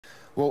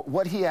Well,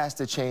 what he has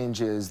to change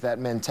is that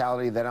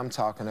mentality that I'm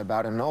talking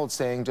about. An old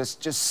saying,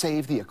 just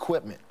save the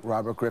equipment,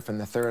 Robert Griffin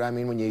III. I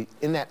mean, when you're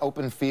in that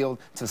open field,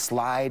 to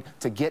slide,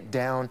 to get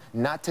down,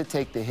 not to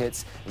take the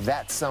hits,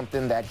 that's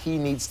something that he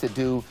needs to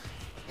do.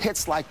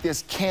 Hits like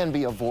this can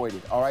be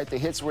avoided, all right? The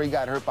hits where he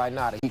got hurt by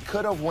Nada. He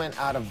could have went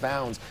out of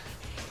bounds.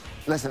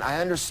 Listen, I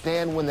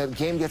understand when the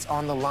game gets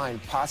on the line,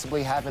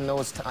 possibly having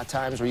those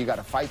times where you got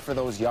to fight for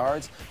those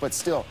yards, but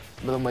still,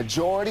 the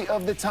majority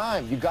of the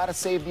time, you got to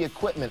save the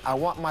equipment. I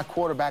want my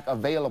quarterback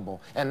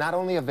available, and not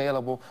only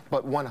available,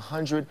 but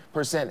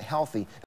 100% healthy.